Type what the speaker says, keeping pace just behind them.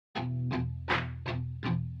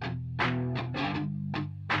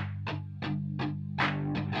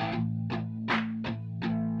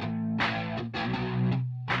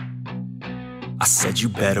I said you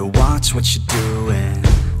better watch what you're doing,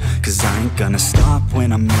 'cause I ain't gonna stop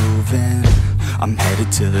when I'm moving. I'm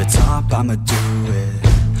headed to the top, I'ma do it.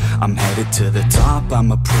 I'm headed to the top,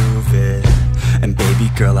 I'ma prove it. And baby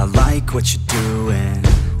girl, I like what you're doing.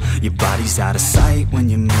 Your body's out of sight when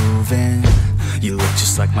you're moving. You look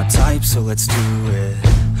just like my type, so let's do it.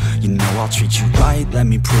 You know I'll treat you right, let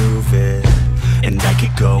me prove it. And I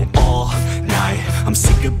could go all night, I'm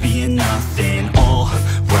sick of being nothing. All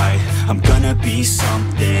right, I'm gonna be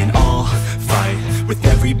something. I'll fight with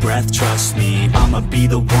every breath, trust me. I'ma be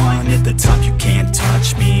the one at the top, you can't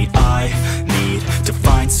touch me. I need to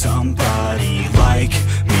find somebody like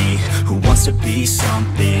me, who wants to be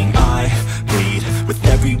something. I bleed with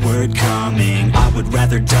every word coming. I would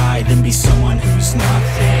rather die than be someone who's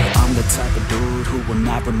nothing. I'm the type of dude who will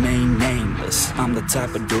not remain nameless. I'm the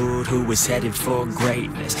type of dude who is headed for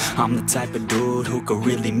greatness. I'm the type of dude who could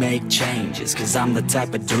really make changes, 'cause I'm the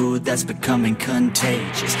type of dude that's becoming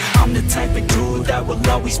contagious. I'm the type of dude that will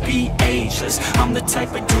always be ageless. I'm the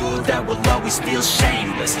type of dude that will always feel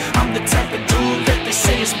shameless. I'm the type of dude that they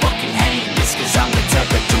say is fucking heinous, 'cause I'm the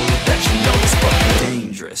type of dude that you know is fucking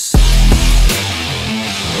dangerous.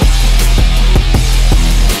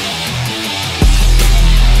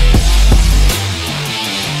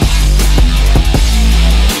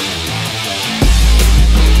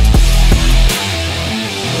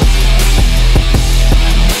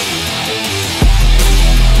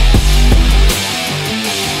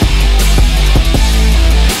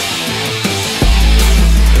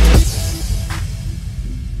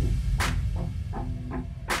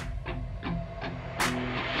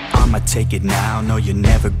 I'ma take it now, no you're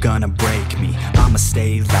never gonna break me. I'ma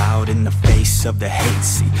stay loud in the face of the hate,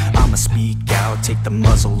 see. I'ma speak out, take the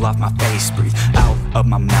muzzle off my face. Breathe out of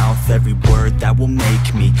my mouth every word that will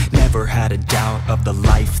make me. Never had a doubt of the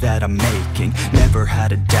life that I'm making. Never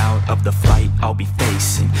had a doubt of the fight I'll be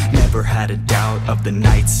facing. Never had a doubt of the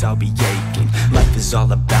nights I'll be aching. Life is all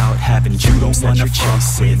about having dreams that you're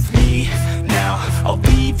chasing. With me now, I'll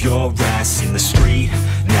leave your ass in the street.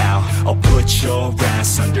 Now, I'll put your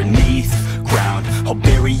ass underneath ground. I'll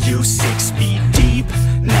bury you 6 feet deep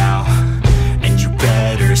now. And you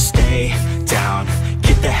better stay down.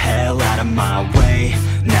 Get the hell out of my way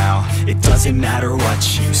now. It doesn't matter what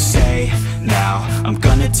you say now. I'm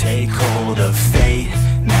gonna take hold of fate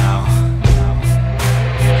now.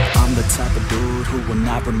 I'm the type of dude who will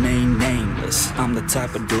not remain nameless. I'm the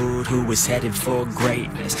type of dude who is headed for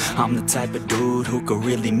greatness. I'm the type of dude who could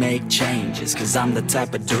really make changes, 'cause I'm the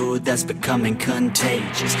type of dude that's becoming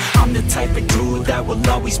contagious. I'm the type of dude that will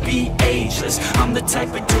always be ageless. I'm the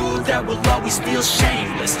type of dude that will always feel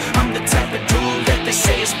shameless. I'm the type of dude that they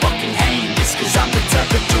say is fucking heinous, 'cause I'm the type